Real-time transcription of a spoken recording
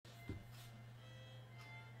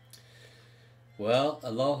Well,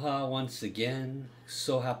 aloha once again.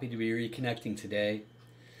 So happy to be reconnecting today.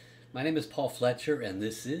 My name is Paul Fletcher, and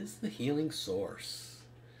this is The Healing Source.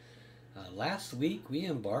 Last week, we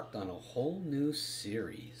embarked on a whole new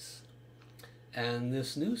series. And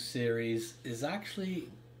this new series is actually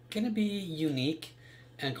going to be unique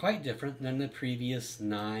and quite different than the previous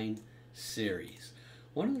 9 series.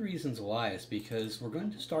 One of the reasons why is because we're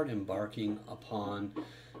going to start embarking upon,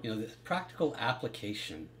 the practical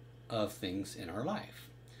application of things in our life.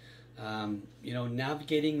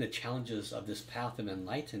 Navigating the challenges of this path of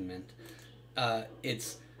enlightenment. You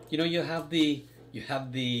have the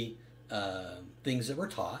things that we're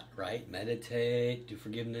taught, right? Meditate, do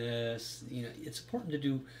forgiveness. It's important to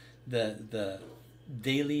do the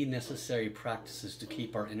daily necessary practices to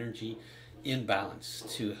keep our energy in balance,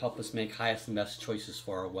 to help us make highest and best choices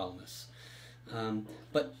for our wellness.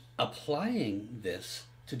 But applying this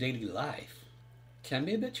to daily life can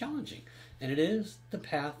be a bit challenging, and it is the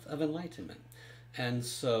path of enlightenment. And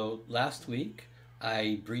so last week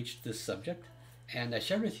I breached this subject, and I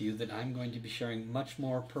shared with you that I'm going to be sharing much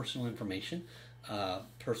more personal information,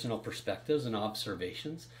 personal perspectives and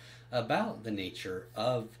observations about the nature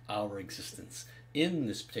of our existence in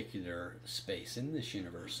this particular space, in this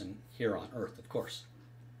universe, and here on Earth, of course.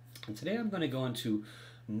 And today I'm going to go into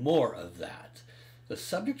more of that. The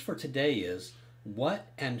subject for today is what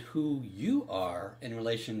and who you are in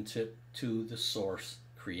relation to the Source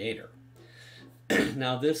Creator.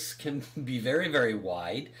 Now, this can be very, very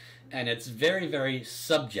wide, and it's very, very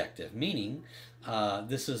subjective, meaning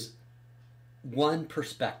this is one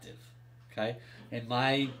perspective, okay? In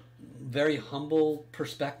my very humble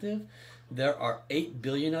perspective, there are 8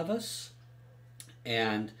 billion of us,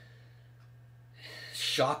 and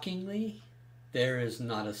shockingly, there is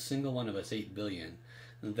not a single one of us 8 billion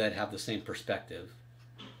that have the same perspective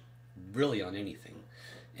really on anything.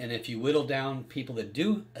 And if you whittle down people that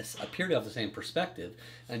do appear to have the same perspective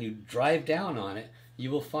and you drive down on it,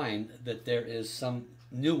 you will find that there is some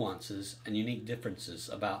nuances and unique differences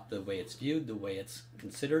about the way it's viewed, the way it's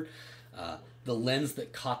considered, the lens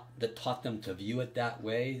that taught them to view it that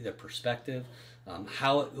way, their perspective,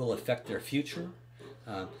 how it will affect their future.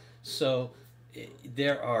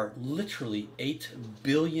 There are literally 8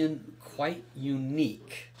 billion quite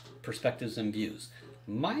unique perspectives and views.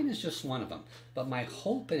 Mine is just one of them, but my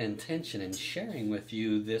hope and intention in sharing with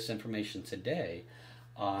you this information today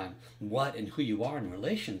on what and who you are in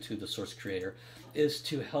relation to the Source Creator is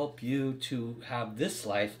to help you to have this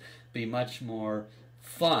life be much more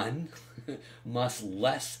fun, much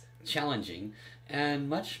less challenging, and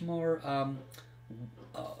much more,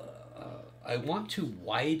 I want to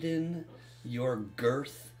widen your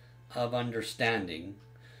girth of understanding,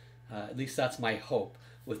 at least that's my hope,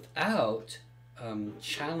 without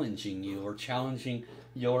challenging you or challenging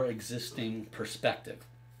your existing perspective.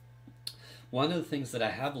 One of the things that I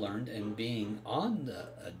have learned in being on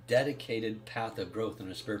a dedicated path of growth in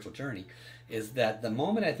a spiritual journey is that the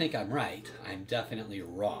moment I think I'm right, I'm definitely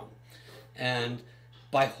wrong. And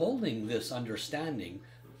by holding this understanding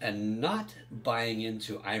and not buying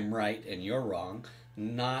into I'm right and you're wrong,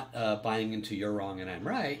 not buying into you're wrong and I'm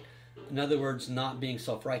right, in other words, not being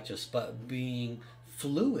self-righteous, but being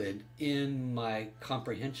fluid in my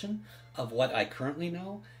comprehension of what I currently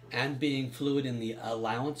know and being fluid in the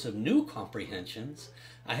allowance of new comprehensions,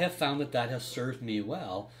 I have found that that has served me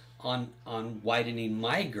well on widening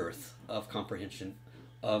my girth of comprehension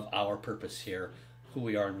of our purpose here, who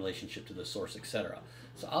we are in relationship to the Source, etc.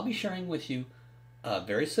 So I'll be sharing with you a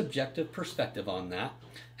very subjective perspective on that,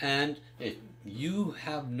 and if you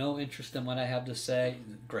have no interest in what I have to say,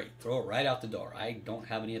 great, throw it right out the door. I don't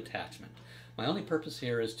have any attachment. My only purpose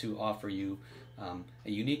here is to offer you a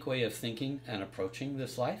unique way of thinking and approaching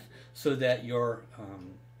this life so that your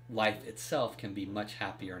life itself can be much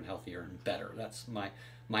happier and healthier and better. That's my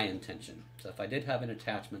intention. So if I did have an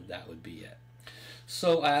attachment, that would be it.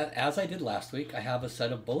 So as I did last week, I have a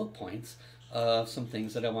set of bullet points of some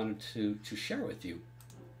things that I wanted to share with you,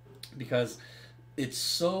 because it's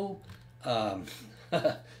so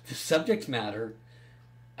the subject matter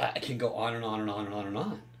can go on and on and on and on and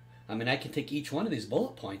on. I mean, I can take each one of these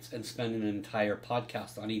bullet points and spend an entire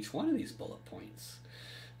podcast on each one of these bullet points,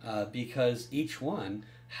 because each one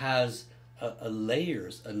has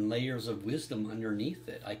layers and layers of wisdom underneath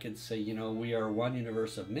it. I could say, we are one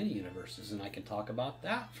universe of many universes, and I can talk about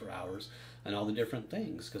that for hours and all the different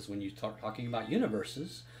things, because when you start talking about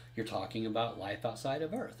universes, you're talking about life outside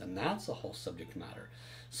of Earth, and that's a whole subject matter.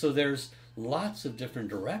 So there's lots of different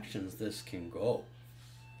directions this can go.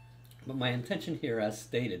 But my intention here, as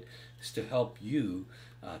stated, is to help you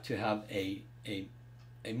to have a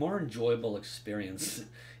a more enjoyable experience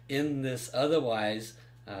in this otherwise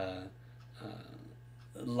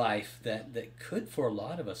life that could, for a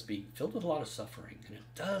lot of us, be filled with a lot of suffering, and it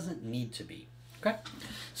doesn't need to be. Okay,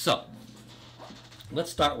 so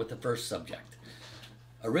let's start with the first subject.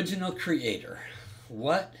 Original creator.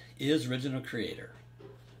 What is original creator?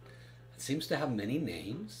 It seems to have many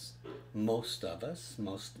names. Most of us,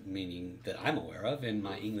 most meaning that I'm aware of in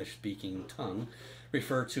my English-speaking tongue,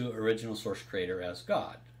 refer to original source creator as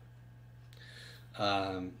God.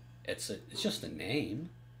 It's just a name.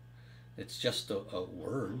 It's just a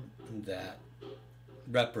word that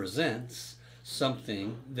represents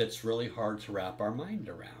something that's really hard to wrap our mind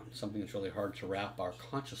around, something that's really hard to wrap our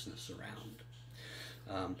consciousness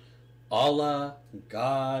around. Allah,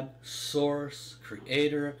 God, Source,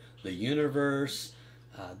 Creator, the universe.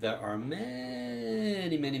 There are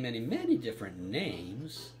many, many, many, many different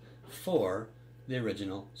names for the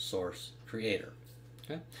original Source Creator.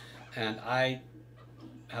 Okay? And I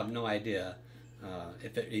have no idea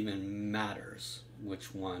if it even matters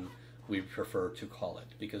which one we prefer to call it.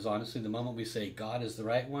 Because honestly, the moment we say God is the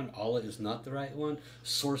right one, Allah is not the right one,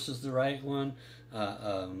 Source is the right one,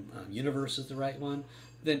 universe is the right one,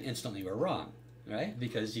 then instantly we're wrong, right?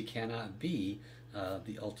 Because you cannot be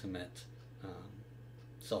the ultimate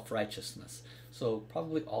self-righteousness. So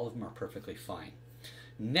probably all of them are perfectly fine.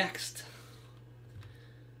 Next,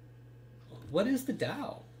 what is the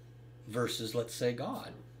Tao versus, let's say,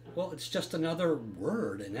 God? Well, it's just another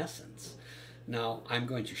word in essence. Now, I'm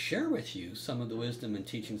going to share with you some of the wisdom and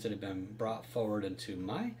teachings that have been brought forward into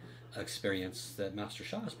my experience that Master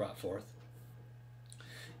Sha has brought forth.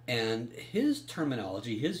 And his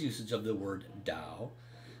terminology, his usage of the word Tao,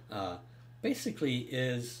 basically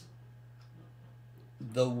is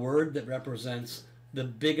the word that represents the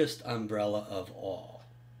biggest umbrella of all.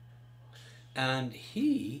 And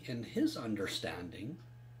he, in his understanding,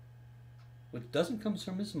 which doesn't come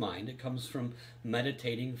from his mind, it comes from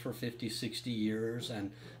meditating for 50, 60 years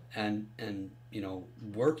and you know,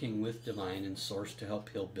 working with divine and source to help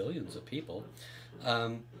heal billions of people.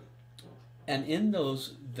 And in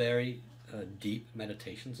those very deep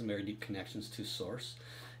meditations and very deep connections to source,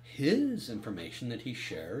 his information that he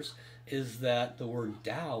shares is that the word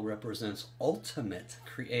Tao represents ultimate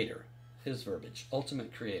creator. His verbiage,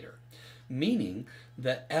 ultimate creator, meaning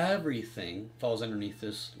that everything falls underneath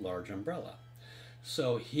this large umbrella.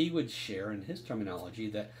 So he would share in his terminology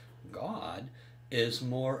that God is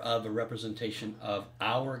more of a representation of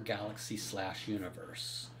our galaxy /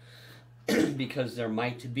 universe. Because there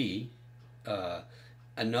might be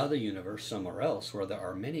another universe somewhere else where there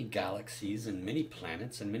are many galaxies and many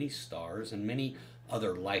planets and many stars and many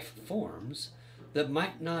other life forms that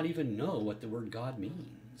might not even know what the word God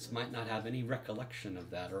means, might not have any recollection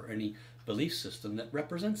of that or any belief system that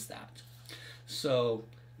represents that. So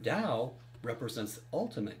Tao represents the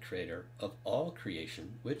ultimate creator of all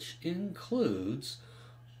creation, which includes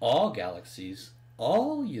all galaxies,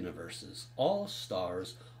 all universes, all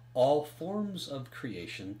stars, all forms of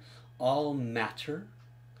creation, all matter,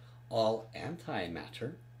 all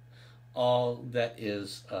antimatter, all that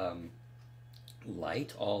is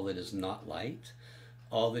light, all that is not light,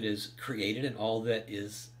 all that is created, and all that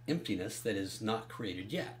is emptiness that is not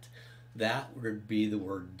created yet. That would be the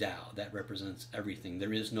word Tao. That represents everything.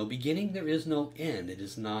 There is no beginning, there is no end. It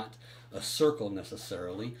is not a circle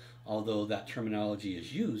necessarily, although that terminology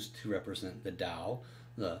is used to represent the Tao,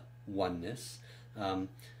 the oneness.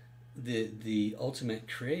 The ultimate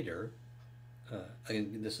creator,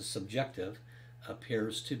 again, this is subjective,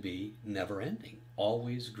 appears to be never-ending,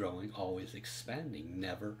 always growing, always expanding,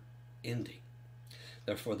 never ending.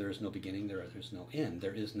 Therefore, there is no beginning, there is no end,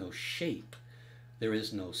 there is no shape, there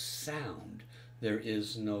is no sound, there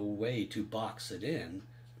is no way to box it in,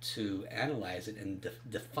 to analyze it and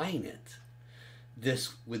define it.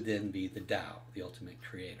 This would then be the Tao, the ultimate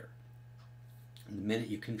creator. And the minute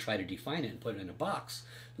you can try to define it and put it in a box,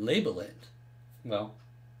 label it, well,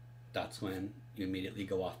 that's when you immediately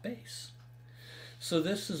go off base. So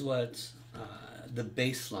this is what's the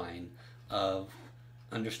baseline of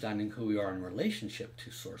understanding who we are in relationship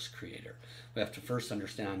to Source Creator. We have to first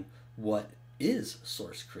understand what is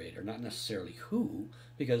Source Creator, not necessarily who,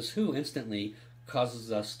 because who instantly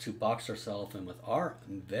causes us to box ourselves in with our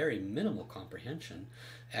very minimal comprehension,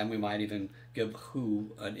 and we might even give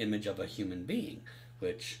who an image of a human being,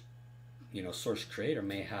 which, you know, Source Creator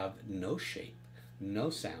may have no shape, no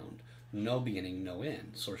sound, no beginning, no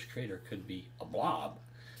end. Source Creator could be a blob,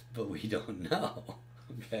 but we don't know.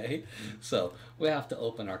 Okay? So we have to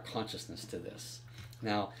open our consciousness to this.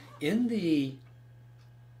 Now, in the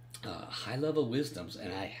high-level wisdoms,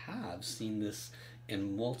 and I have seen this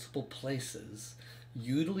in multiple places,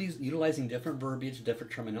 utilizing different verbiage,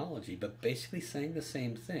 different terminology, but basically saying the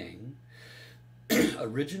same thing.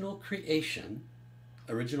 Original creation,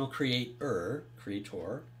 original creator,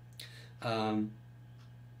 um,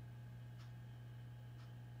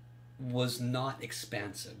 was not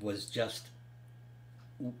expansive, was just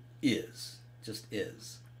is.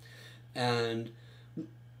 And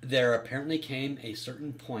there apparently came a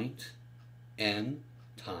certain point in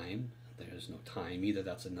time. There's no time either.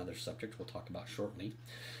 That's another subject we'll talk about shortly.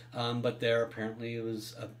 But there apparently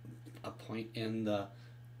was a point in the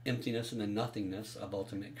emptiness and the nothingness of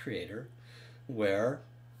ultimate creator where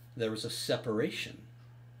there was a separation.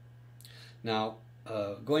 Now,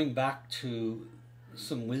 going back to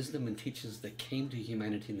some wisdom and teachings that came to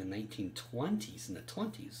humanity in the 1920s, in the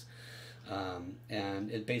 20s,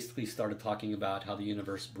 and it basically started talking about how the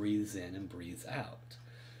universe breathes in and breathes out.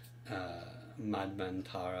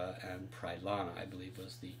 Madmantara and Prailana, I believe,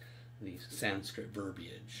 was the Sanskrit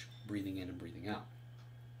verbiage, breathing in and breathing out.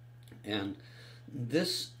 And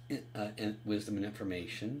this wisdom and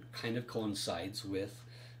information kind of coincides with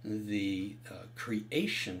the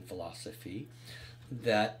creation philosophy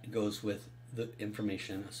that goes with the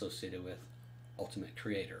information associated with ultimate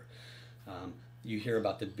creator. You hear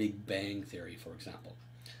about the Big Bang theory, for example.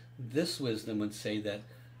 This wisdom would say that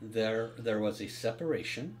there was a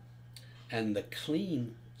separation, and the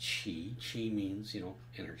clean chi means,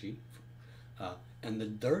 energy, and the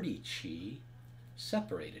dirty chi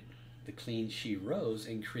separated. The clean chi rose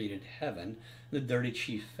and created heaven. The dirty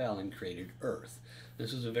chi fell and created earth.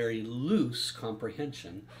 This is a very loose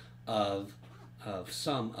comprehension of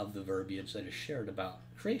some of the verbiage that is shared about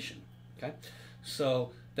creation. Okay,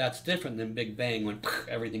 so that's different than Big Bang, when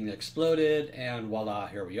everything exploded and voila,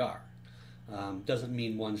 here we are. Doesn't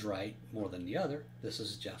mean one's right more than the other. This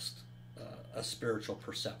is just a spiritual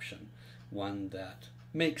perception, one that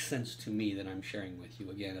makes sense to me that I'm sharing with you.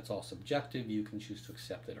 Again, it's all subjective. You can choose to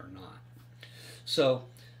accept it or not. So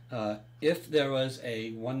if there was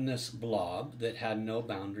a oneness blob that had no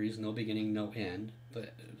boundaries, no beginning, no end, the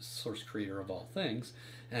source creator of all things,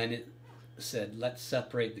 and it said, let's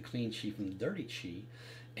separate the clean chi from the dirty chi,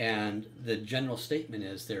 and the general statement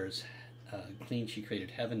is there's clean chi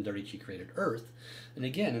created heaven, dirty chi created earth. And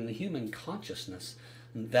again, in the human consciousness,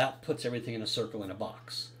 that puts everything in a circle, in a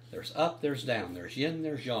box. There's up, there's down, there's yin,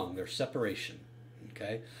 there's yang, there's separation.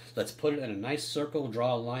 Okay, let's put it in a nice circle,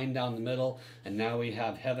 draw a line down the middle, and now we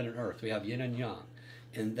have heaven and earth. We have yin and yang.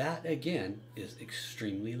 And that, again, is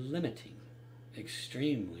extremely limiting.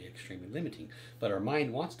 Extremely, extremely limiting. But our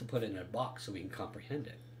mind wants to put it in a box so we can comprehend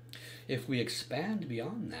it. If we expand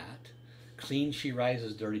beyond that, clean chi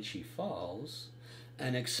rises, dirty chi falls,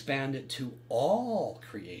 and expand it to all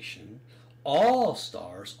creation, all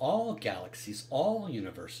stars, all galaxies, all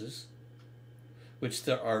universes, which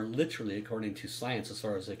there are literally, according to science, as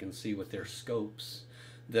far as they can see with their scopes,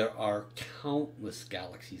 there are countless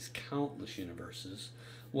galaxies, countless universes.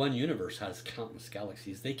 One universe has countless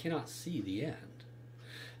galaxies. They cannot see the end.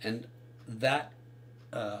 And that,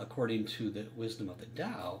 according to the wisdom of the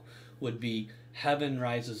Tao, would be heaven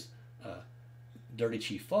rises, dirty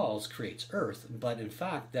chi falls, creates earth. But in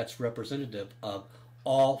fact, that's representative of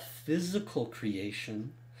all physical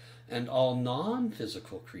creation and all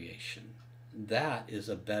non-physical creation. That is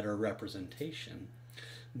a better representation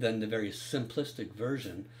than the very simplistic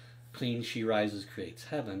version, clean chi rises, creates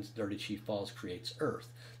heavens, dirty chi falls, creates earth.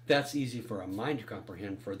 That's easy for a mind to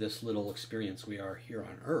comprehend for this little experience we are here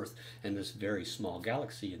on Earth, in this very small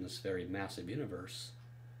galaxy, in this very massive universe,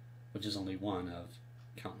 which is only one of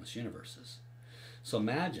countless universes. So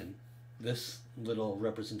imagine this little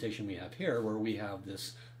representation we have here, where we have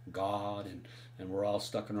this God, and we're all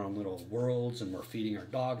stuck in our own little worlds, and we're feeding our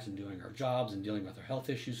dogs and doing our jobs and dealing with our health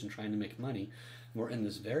issues and trying to make money. We're in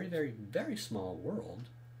this very, very, very small world,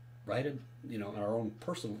 right? In our own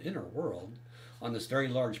personal inner world, on this very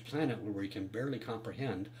large planet where we can barely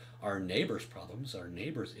comprehend our neighbor's problems, our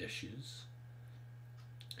neighbor's issues,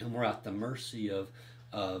 and we're at the mercy of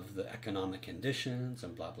the economic conditions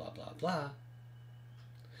and blah, blah, blah, blah.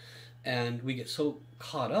 And we get so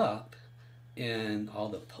caught up in all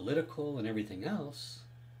the political and everything else,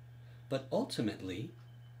 but ultimately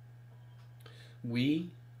we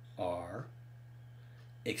are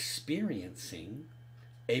experiencing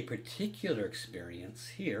a particular experience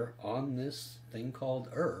here on this thing called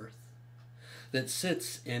Earth, that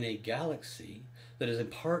sits in a galaxy that is a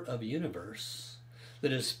part of a universe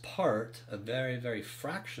that is a very, very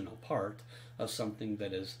fractional part of something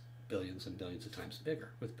that is billions and billions of times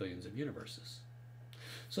bigger, with billions of universes.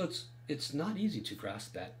 So it's not easy to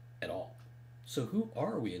grasp that at all. So who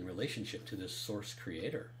are we in relationship to this source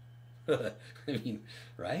creator? I mean,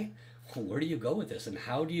 right? where do you go with this, and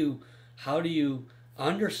how do you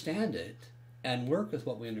understand it and work with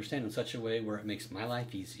what we understand in such a way where it makes my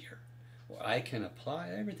life easier, where I can apply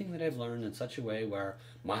everything that I've learned in such a way where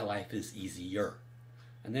my life is easier,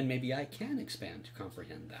 and then maybe I can expand to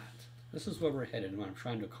comprehend that. This is where we're headed and what I'm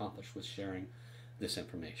trying to accomplish with sharing this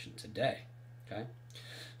information today. Okay,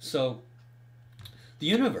 so the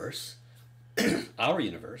universe, our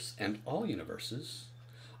universe, and all universes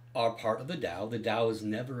are part of the Tao. The Tao is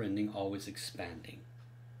never ending, always expanding,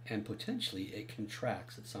 and potentially it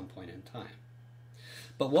contracts at some point in time.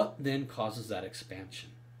 But what then causes that expansion?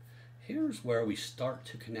 Here's where we start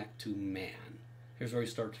to connect to man. Here's where we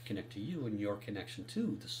start to connect to you and your connection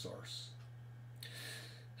to the source.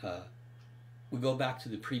 We go back to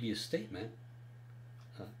the previous statement,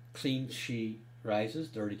 clean chi rises,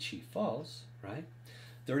 dirty chi falls, right?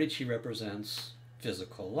 Dirty chi represents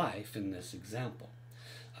physical life in this example.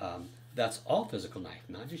 That's all physical life,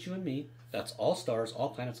 not just you and me. That's all stars, all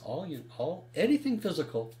planets, all anything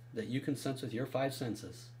physical that you can sense with your five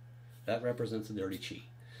senses. That represents the dirty chi.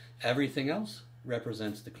 Everything else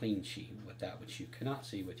represents the clean chi, with that which you cannot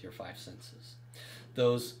see with your five senses.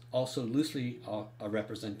 Those also loosely are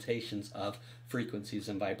representations of frequencies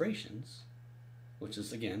and vibrations, which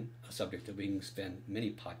is, again, a subject that we can spend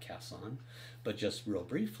many podcasts on. But just real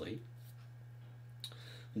briefly,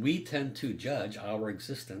 we tend to judge our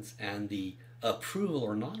existence and the approval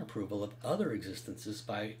or non-approval of other existences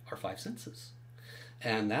by our five senses.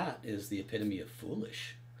 And that is the epitome of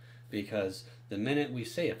foolish. Because the minute we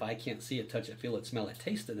say, if I can't see it, touch it, feel it, smell it,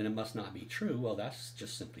 taste it, then it must not be true, well, that's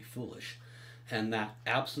just simply foolish. And that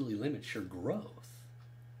absolutely limits your growth.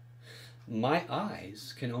 My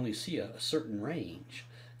eyes can only see a certain range,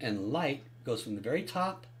 and light goes from the very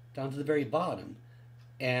top down to the very bottom.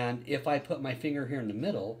 And if I put my finger here in the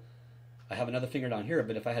middle, I have another finger down here,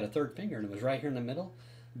 but if I had a third finger and it was right here in the middle,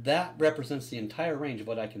 that represents the entire range of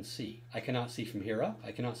what I can see. I cannot see from here up,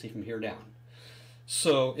 I cannot see from here down.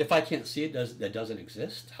 So if I can't see it, that doesn't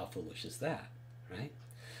exist. How foolish is that, right?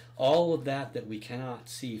 All of that we cannot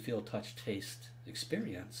see, feel, touch, taste,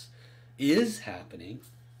 experience is happening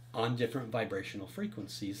on different vibrational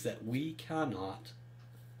frequencies that we cannot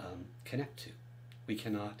connect to. We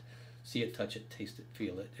cannot see it, touch it, taste it,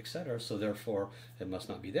 feel it, etc. So therefore, it must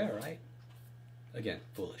not be there, right? Again,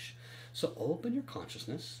 foolish. So open your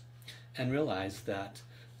consciousness and realize that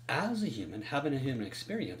as a human, having a human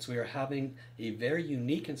experience, we are having a very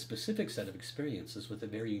unique and specific set of experiences with a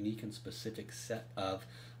very unique and specific set of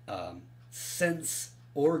sense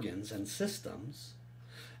organs and systems.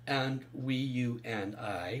 And we, you and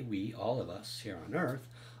I, we, all of us here on earth,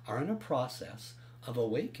 are in a process of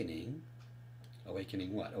awakening.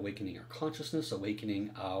 Awakening what? Awakening our consciousness, awakening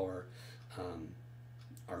our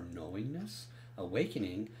knowingness,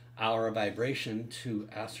 awakening our vibration to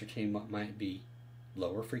ascertain what might be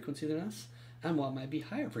lower frequency than us and what might be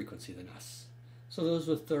higher frequency than us. So those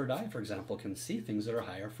with third eye, for example, can see things that are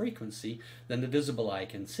higher frequency than the visible eye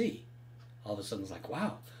can see. All of a sudden it's like,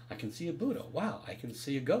 wow, I can see a Buddha. Wow, I can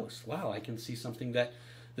see a ghost. Wow, I can see something that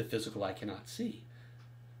the physical eye cannot see.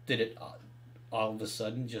 Did it all of a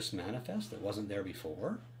sudden just manifest? It wasn't there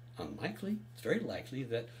before? Unlikely. It's very likely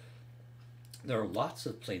that there are lots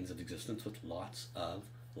of planes of existence with lots of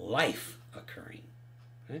life occurring.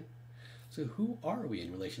 Right? So who are we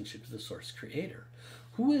in relationship to the Source Creator?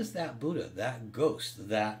 Who is that Buddha, that ghost,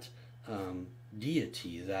 that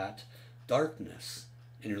deity, that darkness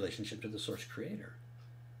in relationship to the Source Creator?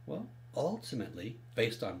 Well, ultimately,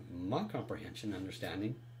 based on my comprehension and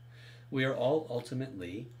understanding, we are all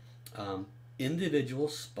ultimately individual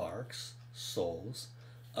sparks, souls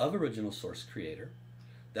of original Source Creator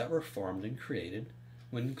that were formed and created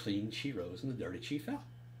when clean chi rose and the dirty chi fell.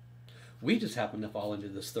 We just happen to fall into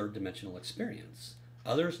this third dimensional experience.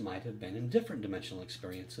 Others might have been in different dimensional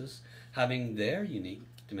experiences, having their unique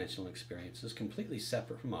dimensional experiences completely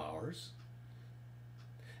separate from ours,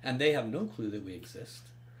 and they have no clue that we exist.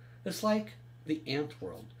 It's like the ant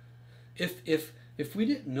world. If we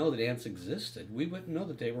didn't know that ants existed, we wouldn't know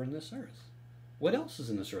that they were in this earth. What else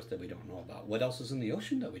is in this earth that we don't know about? What else is in the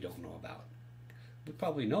ocean that we don't know about? We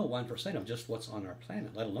probably know 1% of just what's on our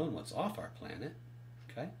planet, let alone what's off our planet.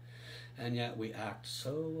 Okay? And yet we act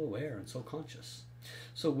so aware and so conscious.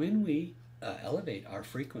 So when we elevate our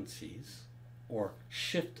frequencies or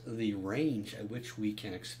shift the range at which we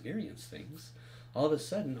can experience things, all of a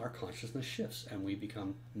sudden our consciousness shifts and we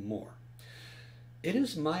become more. It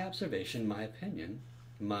is my observation, my opinion,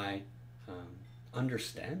 my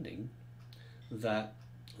understanding that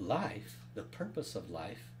life, the purpose of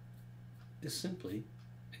life, is simply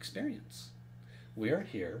experience. We are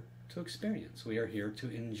here to experience. We are here to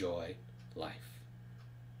enjoy life.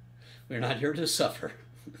 We're not here to suffer.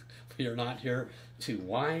 We are not here to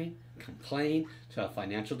whine, complain, to have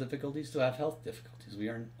financial difficulties, to have health difficulties. We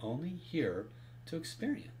are only here to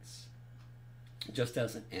experience. Just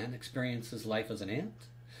as an ant experiences life as an ant,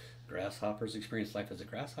 grasshoppers experience life as a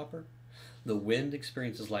grasshopper, the wind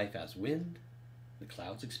experiences life as wind, the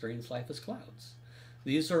clouds experience life as clouds.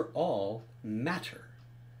 These are all matter.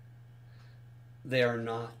 They are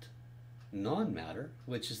not non-matter,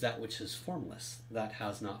 which is that which is formless, that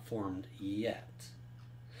has not formed yet.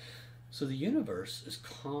 So the universe is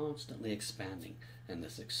constantly expanding, and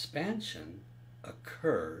this expansion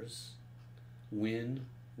occurs when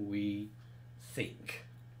we think.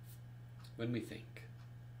 When we think.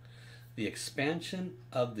 The expansion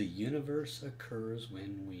of the universe occurs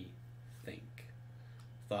when we think.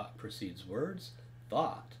 Thought precedes words,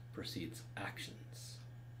 thought precedes actions.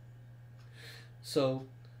 So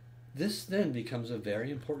this then becomes a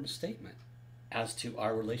very important statement as to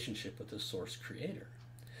our relationship with the Source Creator,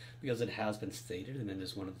 because it has been stated, and it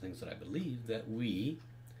is one of the things that I believe, that we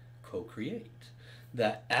co-create.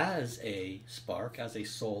 That as a spark, as a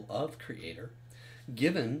soul of Creator,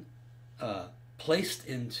 given, placed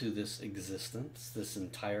into this existence, this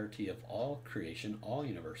entirety of all creation, all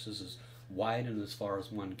universes, as wide and as far as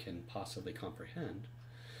one can possibly comprehend,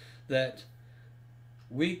 that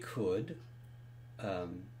we could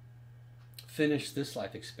finish this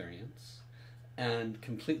life experience and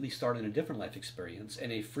completely start in a different life experience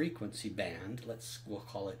in a frequency band, we'll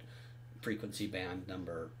call it frequency band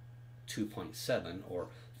number 2.7 or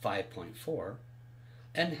 5.4,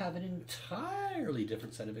 and have an entirely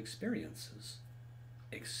different set of experiences.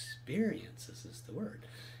 Experiences is the word.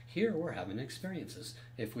 Here we're having experiences.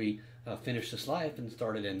 If we finish this life and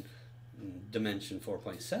started in dimension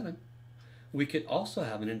 4.7, we could also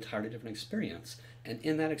have an entirely different experience. And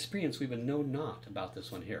in that experience, we would know not about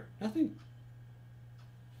this one here. Nothing.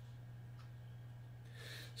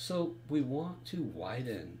 So we want to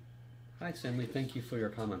widen. Hi, Stanley. Thank you for your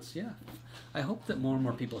comments. Yeah, I hope that more and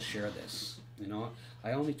more people share this. You know,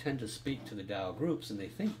 I only tend to speak to the Tao groups, and they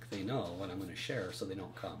think they know what I'm going to share, so they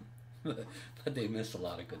don't come. But they miss a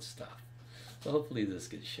lot of good stuff. So hopefully this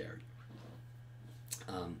gets shared.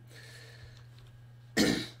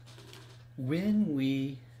 When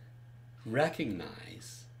we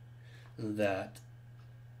recognize that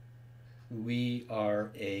we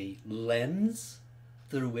are a lens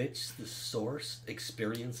through which the Source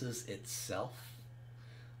experiences itself,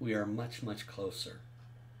 we are much, much closer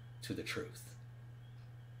to the truth.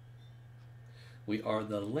 We are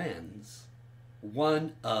the lens,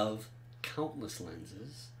 one of countless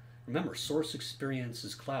lenses. Remember, Source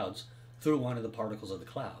experiences clouds through one of the particles of the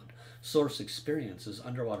cloud. Source experiences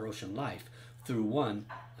underwater ocean life through one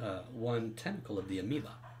tentacle of the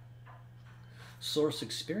amoeba. Source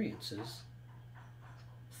experiences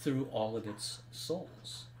through all of its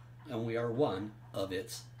souls, and we are one of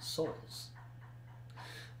its souls.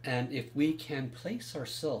 And if we can place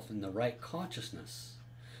ourselves in the right consciousness,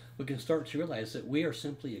 we can start to realize that we are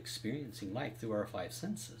simply experiencing life through our five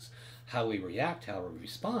senses. How we react, how we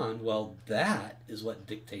respond, well, that is what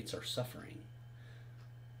dictates our suffering.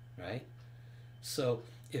 Right? So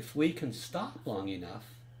if we can stop long enough,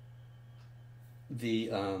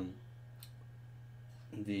 the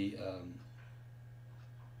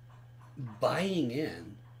buying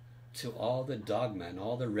in to all the dogma and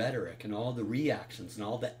all the rhetoric and all the reactions and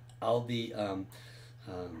all the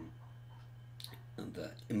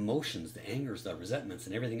emotions, the angers, the resentments,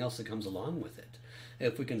 and everything else that comes along with it.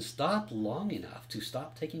 If we can stop long enough to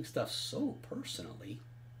stop taking stuff so personally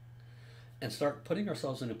and start putting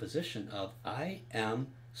ourselves in a position of, I am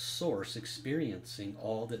Source experiencing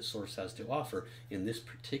all that Source has to offer in this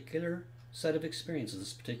particular set of experiences,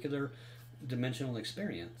 this particular dimensional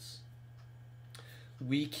experience,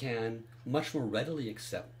 we can much more readily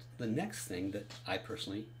accept the next thing that I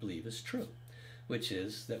personally believe is true, which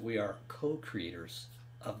is that we are co-creators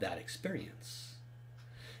of that experience.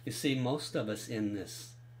 You see, most of us in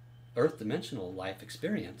this earth dimensional life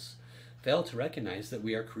experience fail to recognize that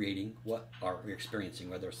we are creating what we're experiencing,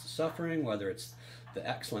 whether it's the suffering, whether it's the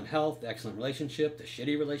excellent health, the excellent relationship, the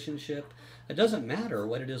shitty relationship. It doesn't matter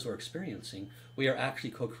what it is we're experiencing. We are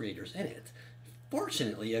actually co-creators in it.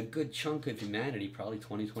 Fortunately, a good chunk of humanity, probably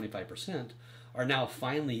 20-25%, are now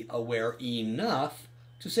finally aware enough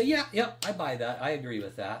to say, yeah, I buy that, I agree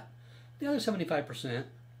with that. The other 75%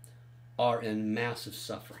 are in massive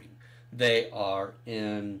suffering. They are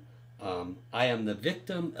in, I am the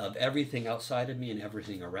victim of everything outside of me and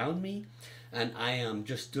everything around me, and I am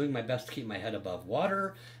just doing my best to keep my head above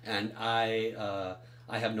water, and I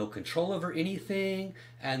I have no control over anything,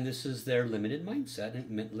 and this is their limited mindset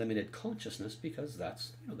and limited consciousness, because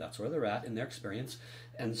that's, you know, that's where they're at in their experience.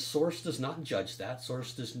 And Source does not judge that.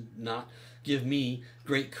 Source does not give me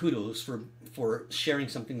great kudos for sharing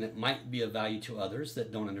something that might be of value to others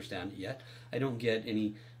that don't understand it yet. I don't get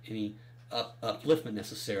any upliftment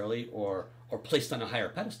necessarily, or placed on a higher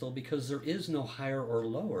pedestal, because there is no higher or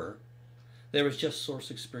lower. There is just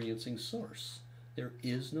Source experiencing Source. There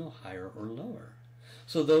is no higher or lower.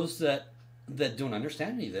 So those that don't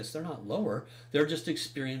understand any of this, they're not lower. They're just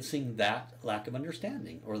experiencing that lack of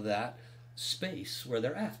understanding, or that space where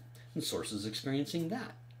they're at. And Source is experiencing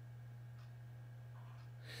that.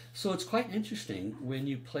 So it's quite interesting when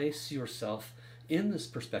you place yourself in this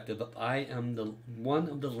perspective of, I am the one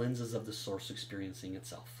of the lenses of the Source experiencing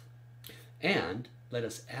itself. And let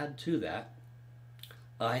us add to that,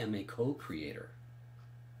 I am a co-creator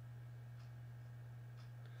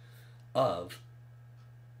of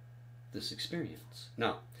this experience.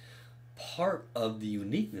 Now, part of the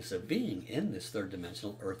uniqueness of being in this third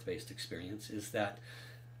dimensional earth-based experience is that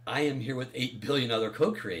I am here with 8 billion other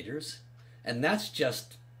co-creators, and that's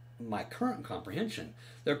just my current comprehension.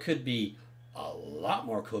 There could be a lot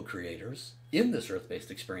more co-creators in this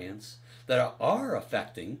earth-based experience that are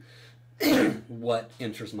affecting what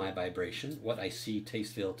enters my vibration, what I see,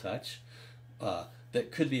 taste, feel, touch,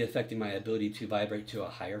 that could be affecting my ability to vibrate to a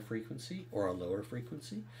higher frequency or a lower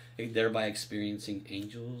frequency, thereby experiencing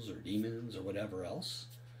angels or demons or whatever else.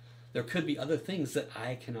 There could be other things that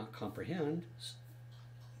I cannot comprehend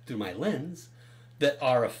through my lens that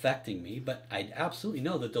are affecting me, but I absolutely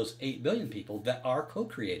know that those 8 billion people that are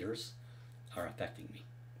co-creators are affecting me.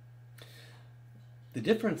 The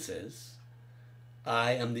difference is,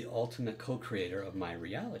 I am the ultimate co-creator of my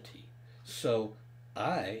reality. So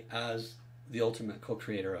I, as the ultimate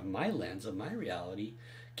co-creator of my lens, of my reality,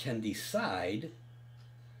 can decide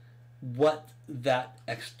what that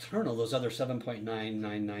external, those other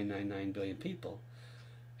 7.99999 billion people,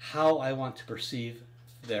 how I want to perceive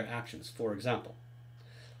their actions. For example,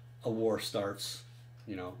 a war starts,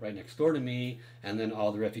 you know, right next door to me, and then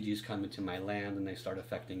all the refugees come into my land and they start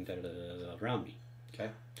affecting around me.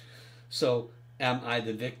 Okay? So am I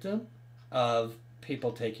the victim of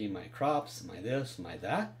people taking my crops, my this, my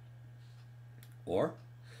that? Or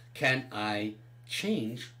can I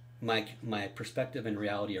change my perspective and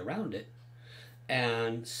reality around it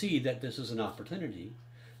and see that this is an opportunity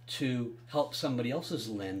to help somebody else's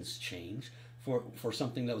lens change for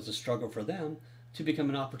something that was a struggle for them to become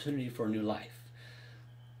an opportunity for a new life?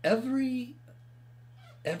 Every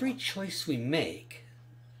choice we make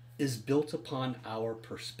is built upon our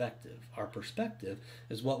perspective. Our perspective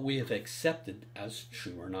is what we have accepted as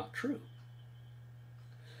true or not true.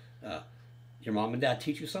 Your mom and dad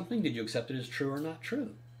teach you something. Did you accept it as true or not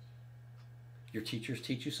true? Your teachers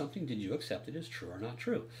teach you something. Did you accept it as true or not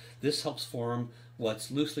true? This helps form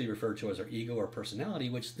what's loosely referred to as our ego or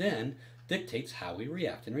personality, which then dictates how we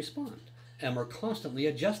react and respond. And we're constantly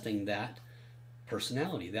adjusting that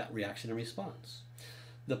personality, that reaction and response.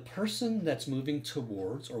 The person that's moving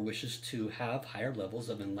towards or wishes to have higher levels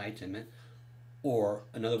of enlightenment, or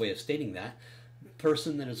another way of stating that,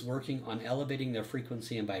 person that is working on elevating their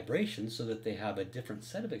frequency and vibration so that they have a different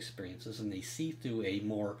set of experiences and they see through a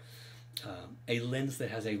more a lens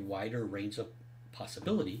that has a wider range of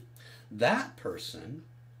possibility, that person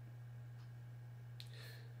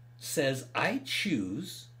says, I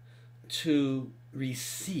choose to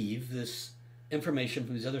receive this information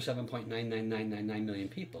from these other 7.99999 million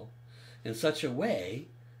people in such a way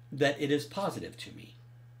that it is positive to me.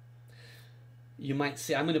 You might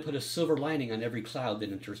say, I'm going to put a silver lining on every cloud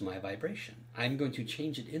that enters my vibration. I'm going to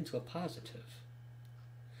change it into a positive.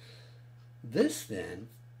 This then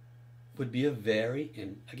would be a very,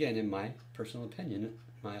 again, in my personal opinion,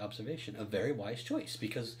 my observation, a very wise choice,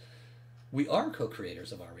 because we are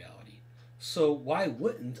co-creators of our reality. So why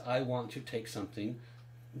wouldn't I want to take something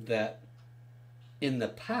that in the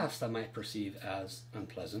past I might perceive as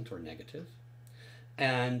unpleasant or negative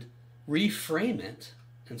and reframe it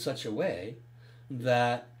in such a way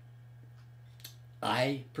that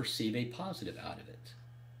I perceive a positive out of it.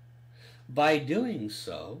 By doing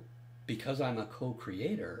so, because I'm a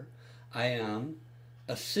co-creator, I am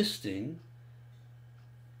assisting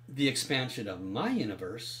the expansion of my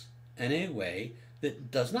universe in a way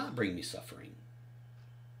that does not bring me suffering.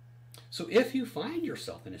 So if you find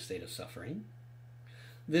yourself in a state of suffering,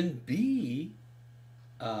 then be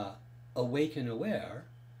awake and aware,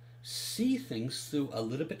 see things through a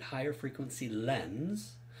little bit higher frequency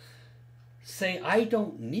lens, say, I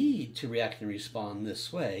don't need to react and respond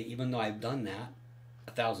this way, even though I've done that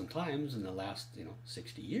 1,000 times in the last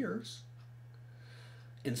 60 years.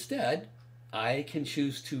 Instead, I can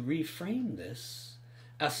choose to reframe this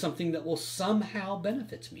as something that will somehow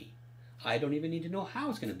benefit me. I don't even need to know how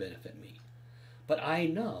it's going to benefit me. But I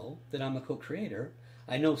know that I'm a co-creator.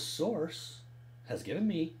 I know Source has given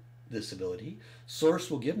me this ability. Source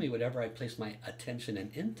will give me whatever I place my attention and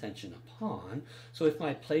intention upon. So if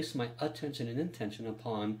I place my attention and intention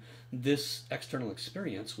upon this external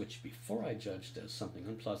experience, which before I judged as something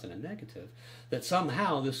unpleasant and negative, that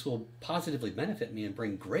somehow this will positively benefit me and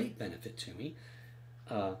bring great benefit to me,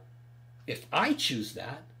 if I choose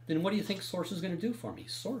that, then what do you think Source is going to do for me?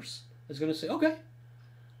 Source is going to say, okay,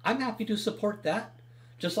 I'm happy to support that,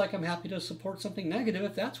 just like I'm happy to support something negative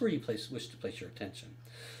if that's where you wish to place your attention.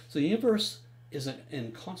 So the universe is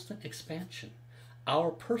in constant expansion.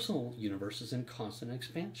 Our personal universe is in constant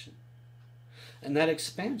expansion. And that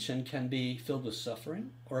expansion can be filled with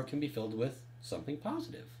suffering, or it can be filled with something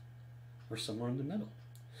positive, or somewhere in the middle.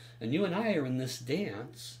 And you and I are in this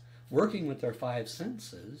dance, working with our five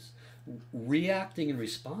senses, reacting and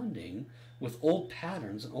responding with old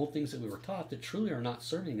patterns and old things that we were taught that truly are not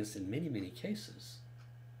serving us in many, many cases.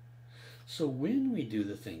 So when we do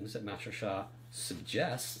the things that Master Sha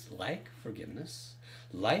suggests, like forgiveness,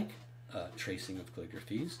 like tracing of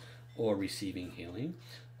calligraphies, or receiving healing,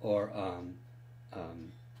 or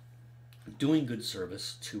doing good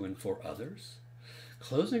service to and for others,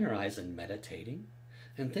 closing our eyes and meditating,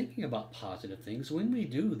 and thinking about positive things, when we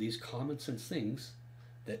do these common sense things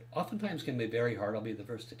that oftentimes can be very hard, I'll be the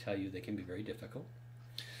first to tell you they can be very difficult,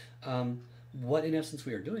 what in essence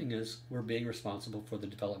we are doing is we're being responsible for the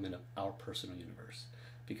development of our personal universe.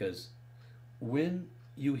 Because when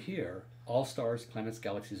you hear all stars, planets,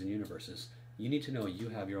 galaxies, and universes, you need to know you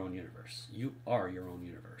have your own universe. You are your own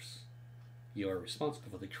universe. You are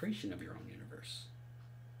responsible for the creation of your own universe.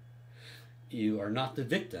 You are not the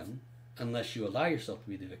victim unless you allow yourself to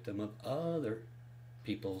be the victim of other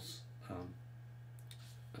people's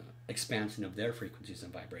expansion of their frequencies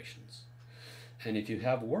and vibrations. And if you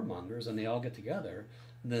have warmongers and they all get together,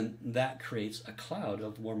 then that creates a cloud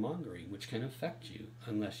of warmongering, which can affect you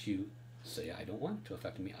unless you say, I don't want it to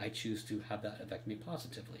affect me. I choose to have that affect me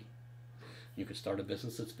positively. You could start a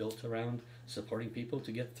business that's built around supporting people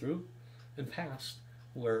to get through and past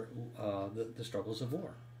where the struggles of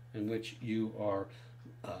war, in which you are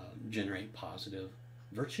generate positive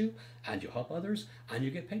virtue, and you help others, and you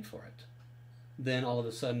get paid for it. Then all of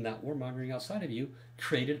a sudden that warmongering outside of you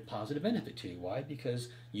created positive benefit to you. Why? Because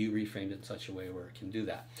you reframed it in such a way where it can do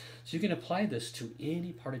that. So you can apply this to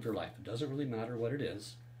any part of your life. It doesn't really matter what it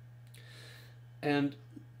is. And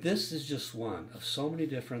this is just one of so many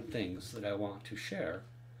different things that I want to share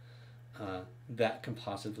that can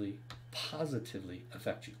positively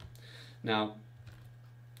affect you. Now,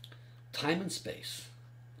 time and space.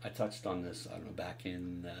 I touched on this, I don't know, back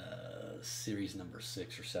in series number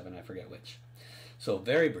 6 or 7, I forget which. So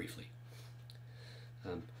very briefly,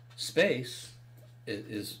 space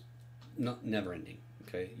is not never-ending.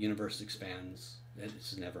 Okay, universe expands.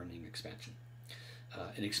 It's a never-ending expansion.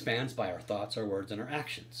 It expands by our thoughts, our words, and our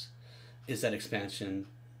actions. Is that expansion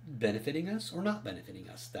benefiting us or not benefiting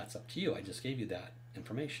us? That's up to you. I just gave you that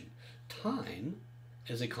information. Time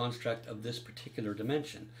is a construct of this particular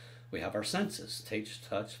dimension. We have our senses: taste,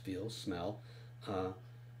 touch, feel, smell,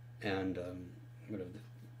 and whatever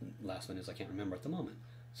the last one is, I can't remember at the moment.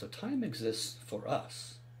 So time exists for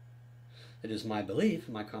us. It is my belief,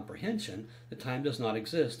 my comprehension, that time does not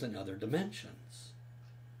exist in other dimensions.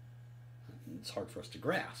 It's hard for us to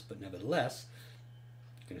grasp, but nevertheless,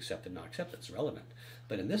 you can accept it, not accept it, it's relevant.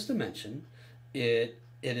 But in this dimension, it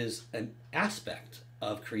is an aspect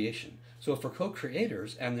of creation. So if we're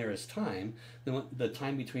co-creators and there is time, then the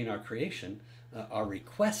time between our creation, our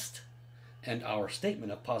request, and our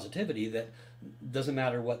statement of positivity, that doesn't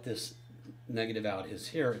matter what this negative out is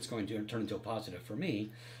here, it's going to turn into a positive for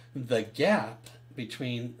me. The gap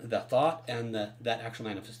between the thought and that actual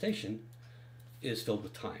manifestation is filled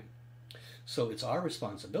with time. So it's our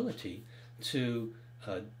responsibility to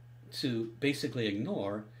basically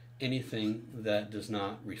ignore anything that does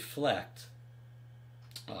not reflect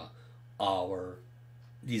our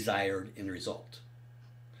desired end result.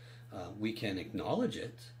 We can acknowledge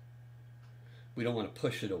it. We don't want to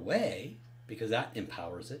push it away because that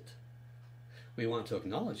empowers it. We want to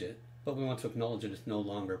acknowledge it, but we want to acknowledge it as no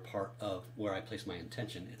longer part of where I place my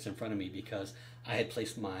intention. It's in front of me because I had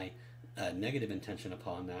placed my negative intention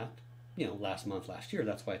upon that, last month, last year.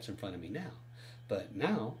 That's why it's in front of me now. But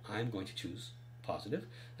now I'm going to choose positive,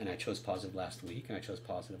 and I chose positive last week, and I chose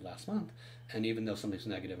positive last month. And even though something's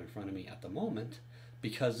negative in front of me at the moment,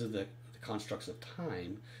 because of the constructs of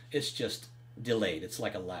time, it's just delayed. It's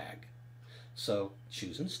like a lag. So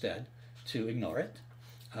choose instead to ignore it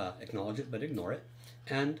acknowledge it but ignore it,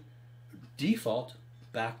 and default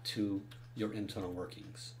back to your internal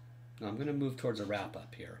workings. Now I'm going to move towards a wrap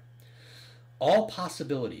up here. All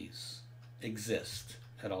possibilities exist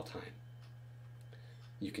at all time.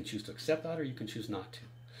 You can choose to accept that or you can choose not to.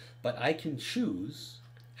 But I can choose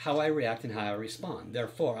how I react and how I respond.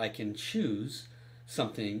 Therefore, I can choose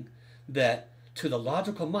something that to the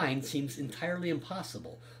logical mind seems entirely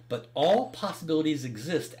impossible. But all possibilities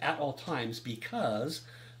exist at all times because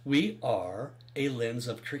we are a lens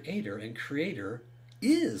of Creator, and Creator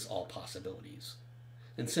is all possibilities.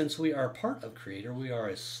 And since we are part of Creator, we are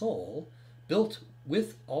a soul built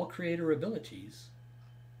with all Creator abilities,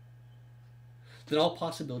 then all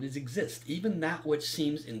possibilities exist, even that which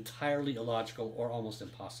seems entirely illogical or almost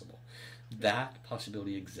impossible. That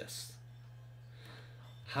possibility exists.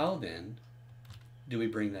 How then do we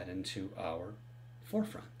bring that into our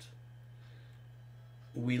forefront?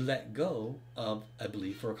 We let go of a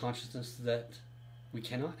belief or a consciousness that we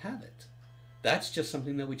cannot have it. That's just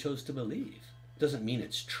something that we chose to believe. Doesn't mean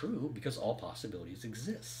it's true, because all possibilities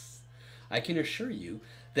exist. I can assure you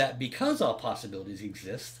that because all possibilities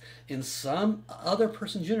exist, in some other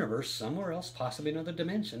person's universe, somewhere else, possibly another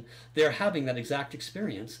dimension, they're having that exact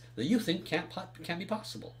experience that you think can't be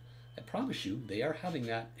possible. I promise you, they are having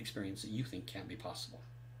that experience that you think can't be possible,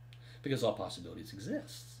 because all possibilities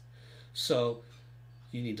exist. So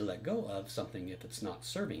you need to let go of something if it's not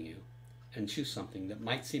serving you, and choose something that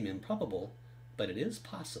might seem improbable, but it is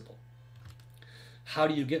possible. How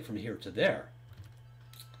do you get from here to there?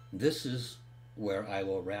 This is where I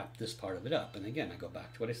will wrap this part of it up. And again, I go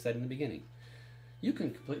back to what I said in the beginning. You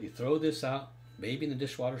can completely throw this out, maybe in the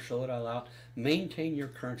dishwater, throw it all out, maintain your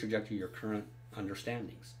current trajectory, your current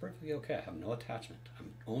understandings. Perfectly okay. I have no attachment.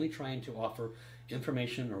 I'm only trying to offer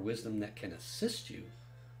information or wisdom that can assist you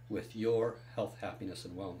with your health, happiness,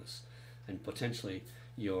 and wellness, and potentially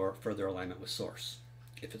your further alignment with Source,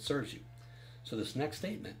 if it serves you. So this next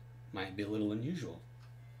statement might be a little unusual.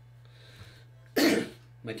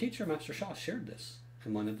 My teacher, Master Sha, shared this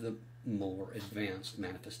in one of the more advanced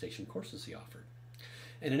manifestation courses he offered.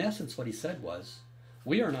 And in essence, what he said was,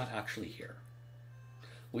 we are not actually here.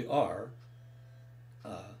 We are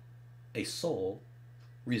a soul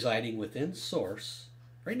residing within Source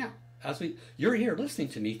right now. You're here listening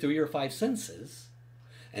to me through your five senses,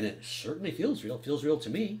 and it certainly feels real. It feels real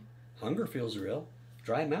to me. Hunger feels real.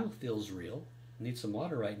 Dry mouth feels real. Need some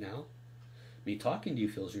water right now. Me talking to you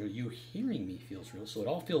feels real. You hearing me feels real. So it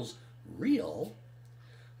all feels real.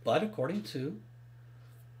 But according to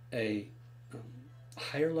a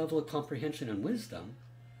higher level of comprehension and wisdom,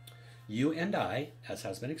 you and I, as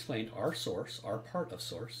has been explained, are Source, are part of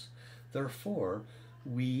Source. Therefore,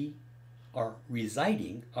 we are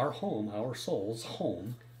residing, our home, our soul's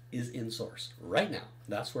home, is in Source right now.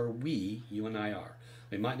 That's where you and I are.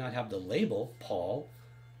 We might not have the label Paul,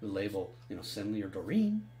 the label, Simley or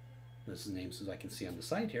Doreen. This is names as I can see on the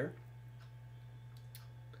side here.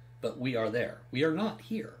 But we are there. We are not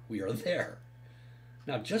here. We are there.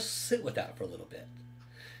 Now just sit with that for a little bit.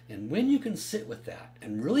 And when you can sit with that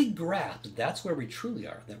and really grasp that's where we truly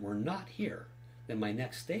are, that we're not here, then my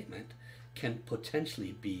next statement can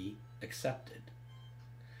potentially be accepted.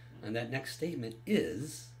 And that next statement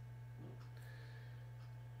is,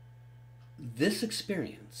 this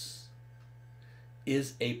experience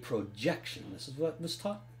is a projection. This is what was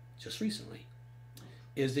taught just recently,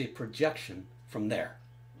 is a projection from there.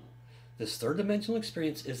 This third dimensional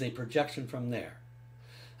experience is a projection from there.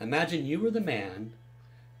 Imagine you were the man,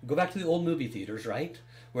 go back to the old movie theaters, right?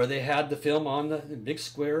 Where they had the film on the big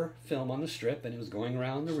square film on the strip, and it was going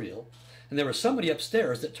around the reel. And there was somebody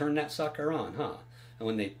upstairs that turned that sucker on, huh? And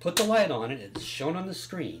when they put the light on it, it's shown on the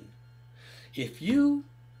screen. If you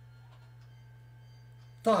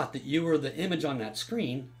thought that you were the image on that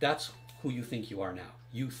screen, that's who you think you are now.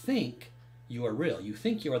 You think you are real. You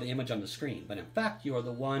think you are the image on the screen, but in fact you are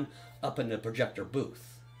the one up in the projector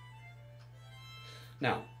booth.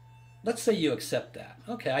 Now, let's say you accept that.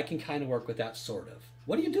 Okay, I can kind of work with that, sort of.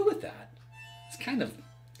 What do you do with that? It's kind of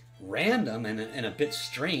random and a bit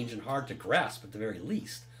strange and hard to grasp at the very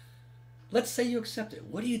least. Let's say you accept it.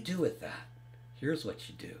 What do you do with that? Here's what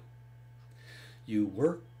you do. You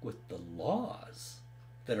work with the laws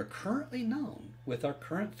that are currently known with our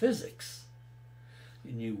current physics.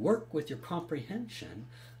 And you work with your comprehension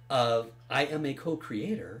of I am a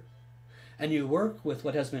co-creator, and you work with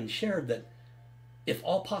what has been shared that if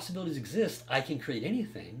all possibilities exist, I can create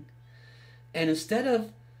anything. And instead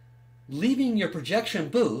of leaving your projection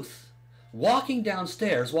booth, walking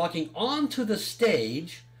downstairs, walking onto the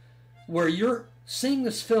stage where you're seeing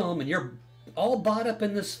this film and you're all bought up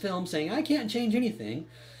in this film saying, I can't change anything,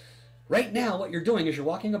 Right now, what you're doing is you're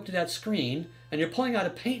walking up to that screen and you're pulling out a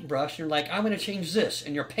paintbrush and you're like, I'm going to change this,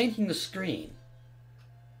 and you're painting the screen.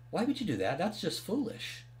 Why would you do that? That's just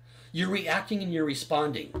foolish. You're reacting and you're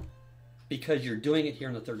responding because you're doing it here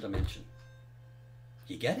in the third dimension.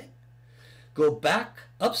 You get it? Go back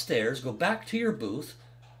upstairs, go back to your booth,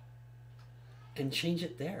 and change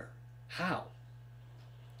it there. How?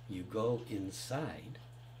 You go inside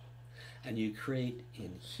and you create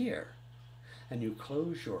in here, and you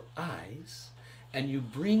close your eyes and you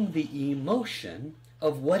bring the emotion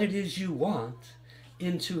of what it is you want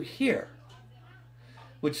into here,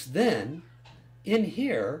 which then in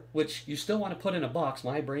here, which you still want to put in a box,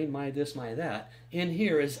 my brain, my this, my that, in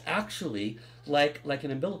here is actually like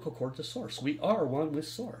an umbilical cord to source. We are one with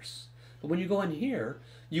source. But when you go in here,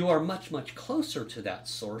 you are much, much closer to that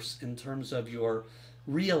source in terms of your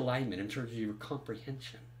realignment, in terms of your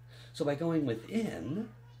comprehension. So by going within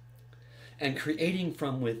and creating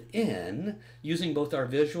from within, using both our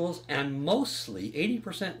visuals and mostly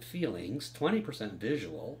 80% feelings, 20%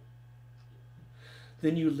 visual,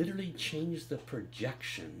 then you literally change the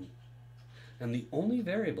projection. And the only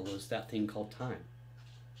variable is that thing called time.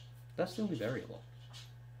 That's the only variable.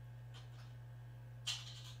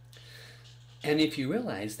 And if you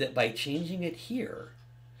realize that by changing it here,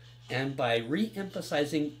 and by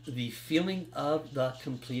re-emphasizing the feeling of the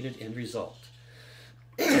completed end result,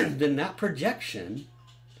 then that projection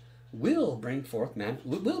will bring forth,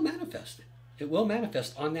 will manifest it. It will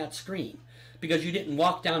manifest on that screen, because you didn't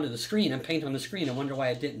walk down to the screen and paint on the screen and wonder why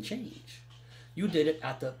it didn't change. You did it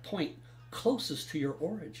at the point closest to your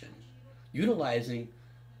origin, utilizing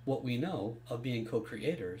what we know of being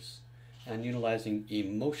co-creators and utilizing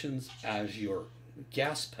emotions as your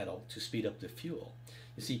gas pedal to speed up the fuel.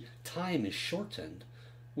 You see, time is shortened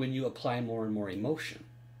when you apply more and more emotion.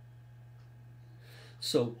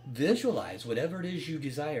 So visualize whatever it is you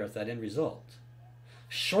desire as that end result.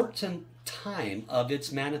 Shorten time of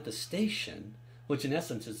its manifestation, which in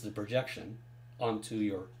essence is the projection onto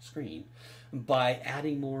your screen, by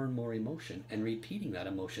adding more and more emotion and repeating that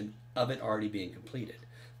emotion of it already being completed.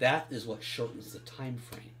 That is what shortens the time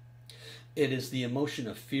frame. It is the emotion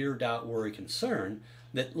of fear, doubt, worry, concern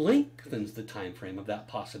that lengthens the time frame of that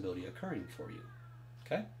possibility occurring for you.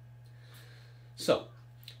 Okay? So,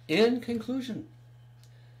 in conclusion,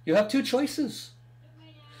 you have two choices.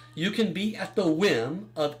 You can be at the whim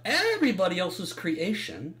of everybody else's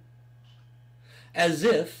creation, as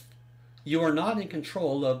if you are not in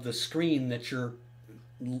control of the screen that you're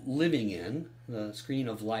living in, the screen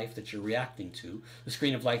of life that you're reacting to, the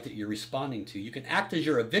screen of life that you're responding to. You can act as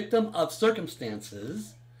you're a victim of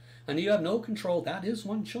circumstances, and you have no control. That is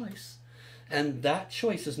one choice. And that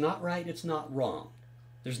choice is not right, it's not wrong.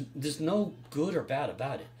 There's no good or bad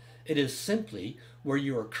about it. It is simply where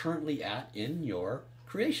you are currently at in your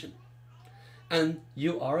creation. And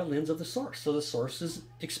you are a lens of the source. So the source is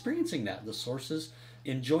experiencing that. The source is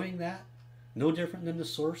enjoying that. No different than the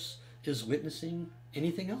source is witnessing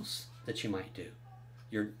anything else that you might do.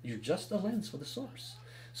 You're just a lens for the source.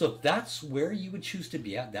 So if that's where you would choose to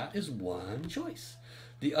be at, that is one choice.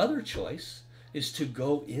 The other choice is to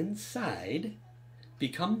go inside,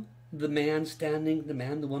 become the man,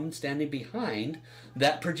 the woman standing behind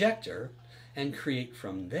that projector, and create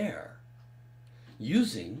from there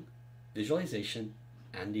using visualization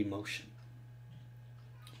and emotion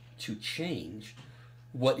to change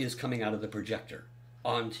what is coming out of the projector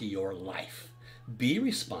onto your life. Be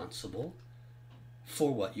responsible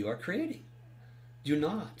for what you are creating. Do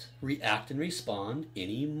not react and respond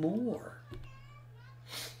anymore.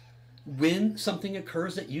 When something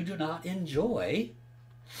occurs that you do not enjoy,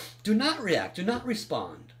 do not react, do not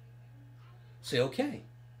respond. Say, okay,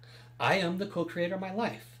 I am the co-creator of my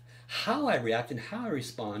life. How I react and how I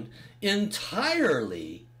respond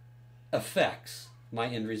entirely affects my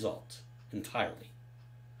end result. Entirely.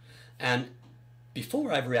 And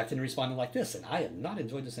before I've reacted and responded like this, and I have not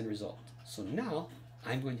enjoyed this end result. So now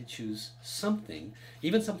I'm going to choose something,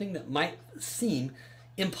 even something that might seem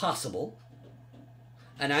impossible,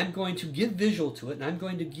 and I'm going to give visual to it, and I'm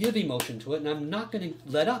going to give emotion to it, and I'm not going to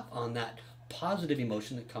let up on that positive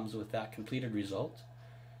emotion that comes with that completed result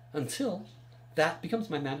until that becomes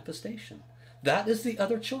my manifestation. That is the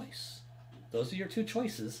other choice. Those are your two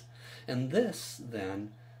choices. And this,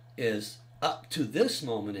 then, is up to this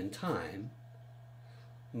moment in time,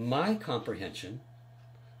 my comprehension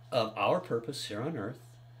of our purpose here on earth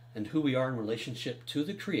and who we are in relationship to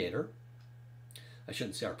the Creator. I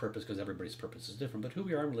shouldn't say our purpose because everybody's purpose is different, but who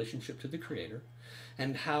we are in relationship to the Creator,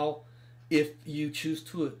 and how, if you choose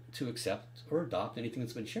to accept or adopt anything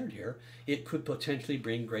that's been shared here, it could potentially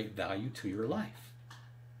bring great value to your life.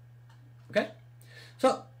 Okay?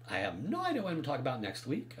 So, I have no idea what I'm going to talk about next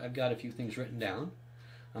week. I've got a few things written down.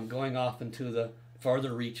 I'm going off into the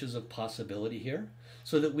farther reaches of possibility here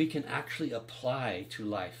so that we can actually apply to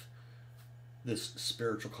life this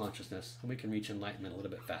spiritual consciousness and we can reach enlightenment a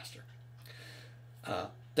little bit faster.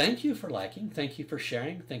 Thank you for liking. Thank you for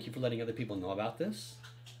sharing. Thank you for letting other people know about this.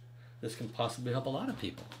 This can possibly help a lot of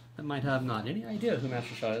people that might have not any idea who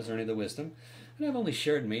Master Sha is or any of the wisdom. And I've only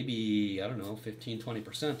shared maybe, I don't know,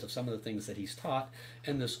 15-20% of some of the things that he's taught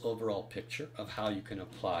in this overall picture of how you can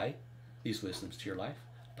apply these wisdoms to your life.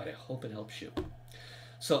 But I hope it helps you.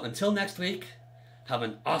 So until next week, have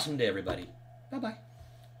an awesome day, everybody. Bye-bye.